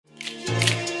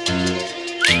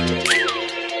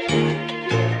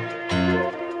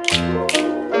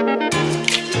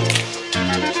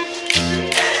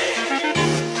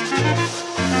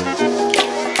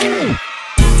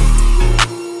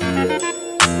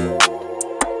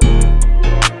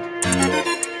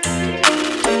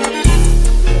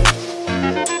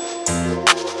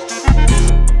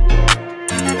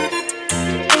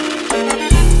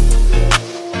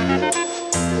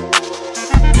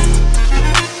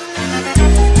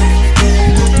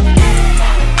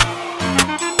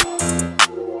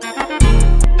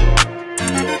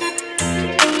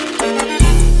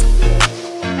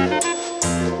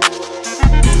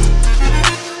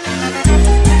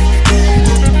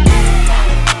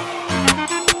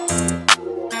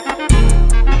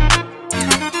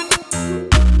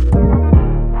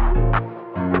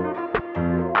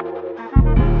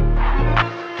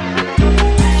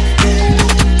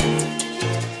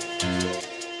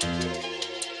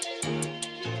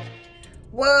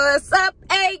What's up,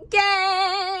 A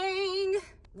gang?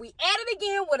 We at it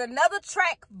again with another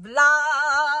track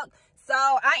vlog. So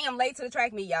I am late to the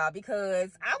track meet, y'all,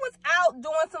 because I was out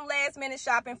doing some last minute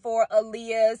shopping for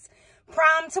Aliyah's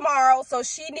prom tomorrow. So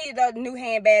she needed a new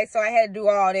handbag, so I had to do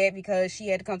all that because she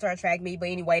had to come to our track meet. But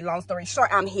anyway, long story short,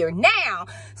 I'm here now.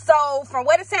 So from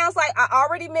what it sounds like, I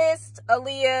already missed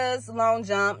Aliyah's long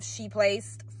jump. She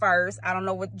placed first. I don't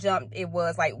know what jump it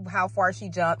was, like how far she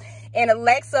jumped. And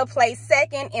Alexa placed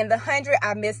second in the 100.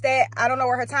 I missed that. I don't know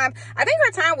where her time. I think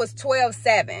her time was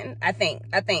 12:07. I think.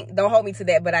 Don't hold me to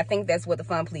that, but I think that's what the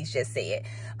fun police just said.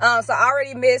 So I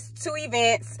already missed 2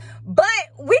 events, but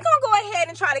we're gonna go ahead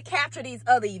and try to capture these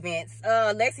other events.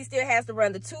 Lexi still has to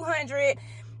run the 200.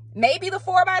 Maybe the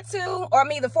 4x2, or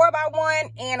the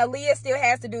 4x1, and Aliyah still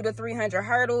has to do the 300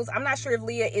 hurdles. I'm not sure if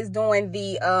Leah is doing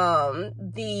the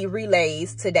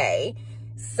relays today.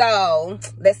 So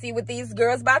let's see what these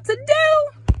girls about to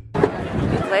do.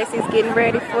 Lacey's getting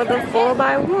ready for the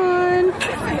 4x1.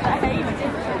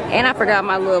 And I forgot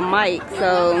my little mic,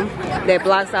 so that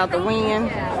blocks out the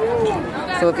wind.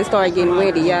 So if it starts getting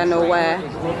windy, y'all know why.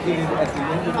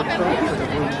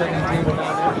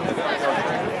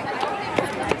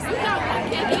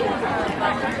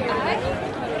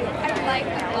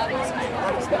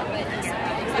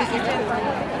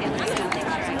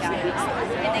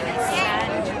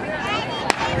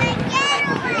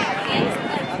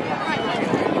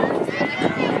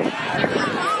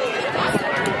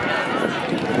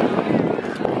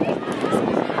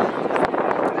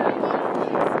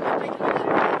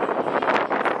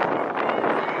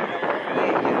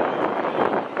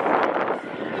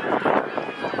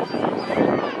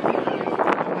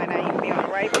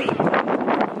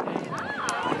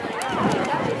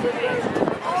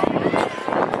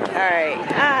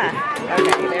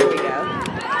 Okay, there we go.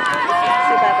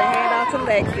 She's about to hand off to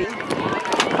Lexi.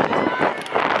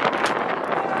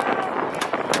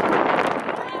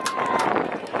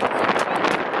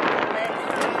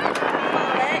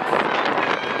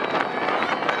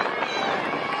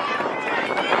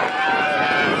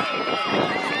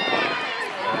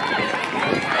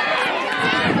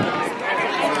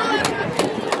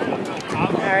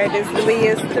 All right, this is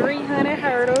Leah's 300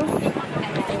 hurdles.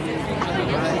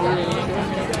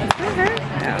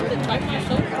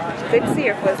 Couldn't see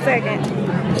her for a second.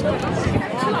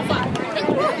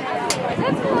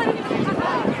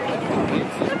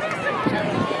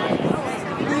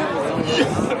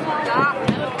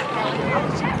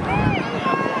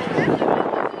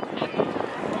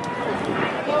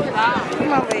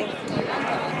 Come on, Lee.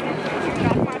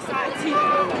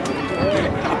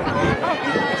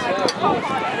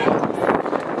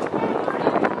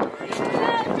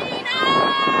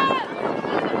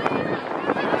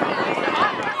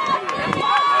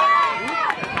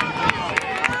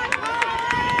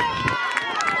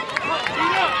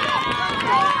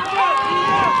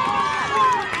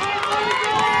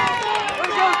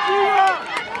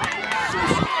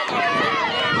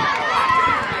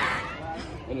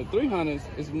 And the 300s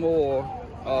is more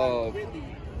of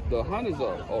the 100s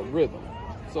are rhythm.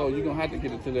 So you're gonna have to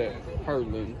get into that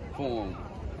hurdling form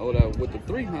or whatever. With the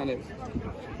 300s,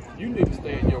 you need to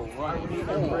stay in your running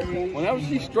form. Whenever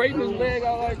she straightens his leg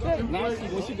out like that, now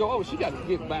when she go over, she got to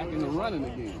get back into running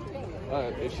again.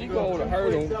 If she go over the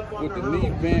hurdle with the knee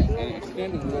bent and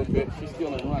extended a little bit, she's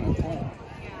still in running form.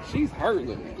 She's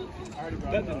hurdling.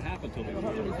 That didn't happen to me.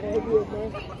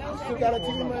 Still got a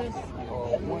team, man.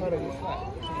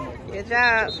 Good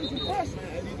job.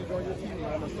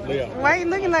 Leah. Why are you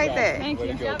looking like that? Thank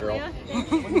you. Go, girl.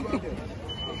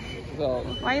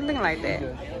 Why are you looking like that?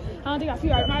 I don't think I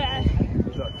feel right. My bad.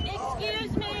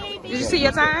 Excuse me. Did you see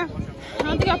your time? I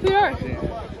don't think I feel right.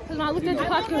 Because when I looked at the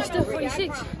clock, it was still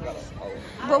 46.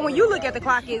 But when you look at the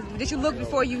clock, did you look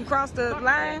before you crossed the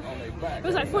line? It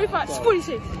was like 45,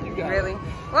 46. Really?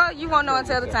 Well, you won't know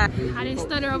until the time. I didn't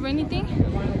stutter over anything.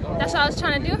 That's what I was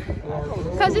trying to do.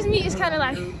 Because this meet is kind of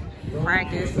like,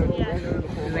 Practice. yeah.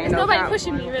 There's nobody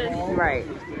pushing me, really. Right.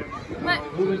 But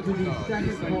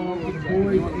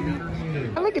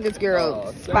Look at this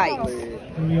girl, Spikes,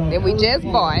 that we just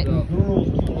bought.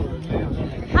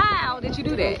 How did you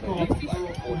do that?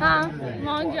 Huh?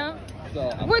 long jump.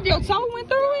 What, your toe went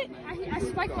through it? I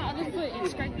spiked my other foot and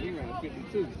scraped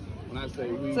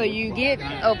it. So you get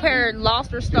a pair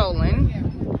lost or stolen.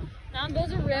 Now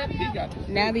those are ripped.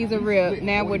 Now these are ripped.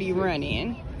 Now what do you run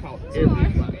in? Some more.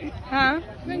 Huh?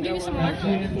 We're gonna give you some more.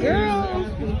 Girl.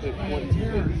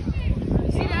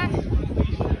 See that?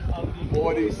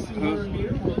 40s.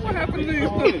 What happened to these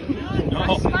things? I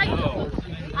spiked them.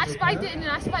 I I spiked it and then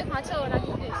I spiked my toe and I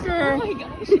did this. Girl, Oh my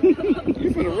gosh. you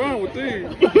finna run with these.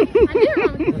 I did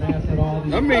run with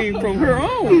this. I mean, from here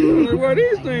on, I'm gonna wear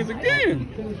these things again.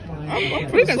 I'm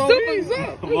finna sew these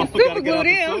up. We can super glue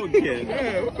them.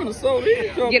 Yeah, we're finna sew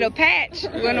these up. Get a patch.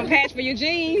 You want a patch for your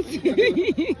jeans? We're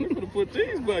finna put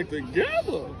these back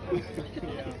together.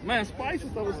 Man,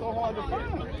 spices that was so hard to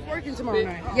find. Working tomorrow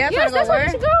night. Y'all Yes, trying to that's go where we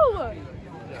where? should go.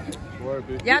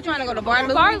 Y'all trying to go to Bar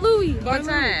Louie? Bar Louie. What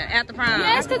time? After prom?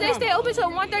 Yes, because they stay open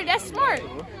till 1:30. That's smart.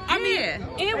 I mean,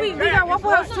 And we got Waffle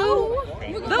House too.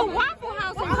 the Waffle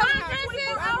House in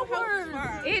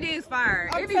Constance, it is fire.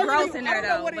 It be gross in there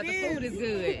though, but the food is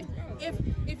good.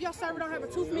 If your server don't have a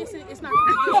tooth missing, it's not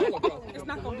gonna be good. It's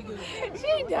not gonna be good.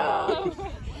 She dumb.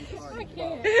 I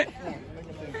can't.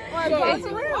 Why is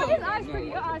his eyes pretty?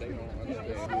 Your eyes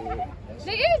pretty.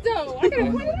 They is though. I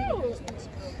gotta point it out.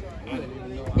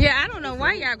 Yeah, I don't know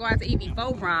why y'all go out to eat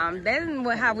before prom. That isn't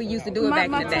how we used to do it back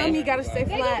in the tummy day. gotta stay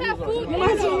They flat. gonna have food there.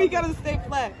 My tummy gotta stay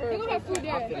flat. They gonna have food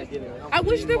there. I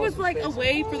wish there was like a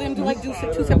way for them to like do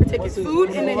two separate tickets, food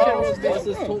and then general stuff.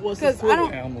 Because I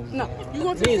don't. No, you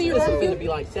going to see your gonna be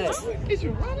like that.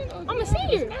 I'm a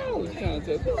senior.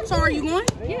 So are you going?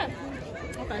 Yeah.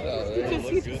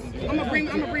 Okay. I'm gonna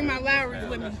bring my Lowry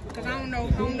with me because I don't know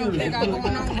what they got going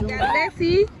on.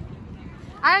 Lexi,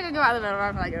 I gotta go out of the middle.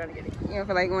 I feel like I want to get it. You don't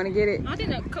feel like you want to get it? I think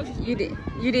that coach is.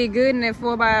 You did good in that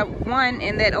 4x1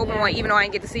 and that open one, even though I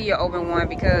didn't get to see your open one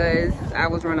because I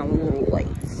was running a little late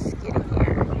getting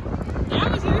here. I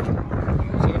was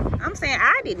here. I'm saying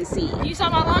I didn't see it. You saw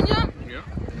my long jump? Yeah.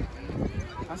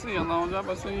 I see a long jump.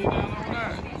 I see you down over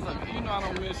there. Look, you know I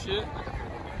don't miss shit.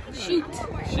 Shoot.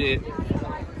 Shit.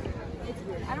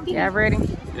 Y'all ready?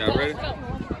 Y'all ready?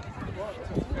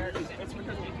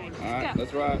 Alright,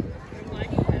 let's ride.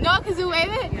 No, because you wave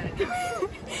it.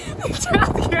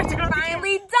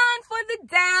 Finally done for the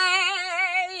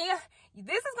day.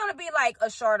 This is gonna be like a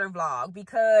shorter vlog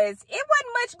because it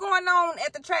wasn't much going on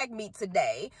at the track meet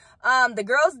today. The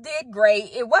girls did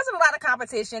great. It wasn't a lot of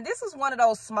competition. This was one of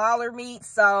those smaller meets,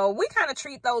 so we kind of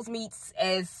treat those meets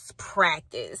as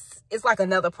practice. It's like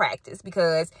another practice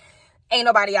because ain't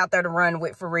nobody out there to run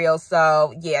with for real.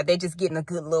 So yeah, they're just getting a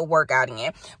good little workout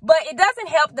in. But it doesn't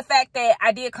help the fact that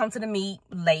I did come to the meet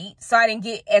late, so I didn't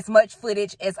get as much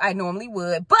footage as I normally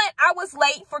would. But I was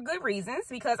late for good reasons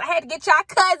because I had to get y'all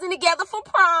cousin together for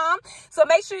prom. So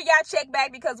make sure y'all check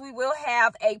back because we will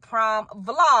have a prom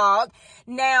vlog.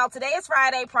 Now, today is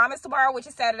Friday. Prom is tomorrow, which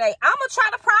is Saturday. I'm going to try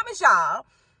to promise y'all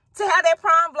to have that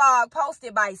prom vlog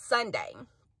posted by Sunday.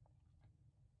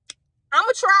 I'm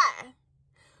going to try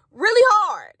really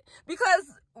hard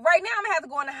because right now I'm gonna have to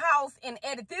go in the house and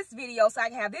edit this video so I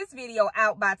can have this video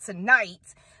out by tonight.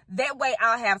 That way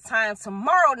I'll have time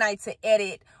tomorrow night to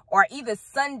edit or either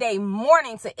Sunday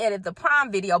morning to edit the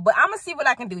prom video. But I'm gonna see what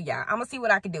I can do, y'all. I'm gonna see what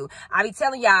I can do. I be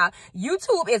telling y'all,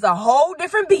 YouTube is a whole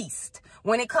different beast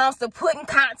when it comes to putting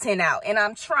content out, and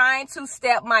I'm trying to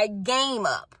step my game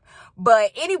up.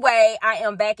 But anyway, I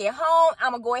am back at home.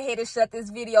 I'm going to go ahead and shut this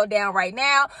video down right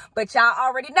now. But y'all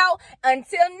already know.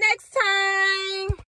 Until next time.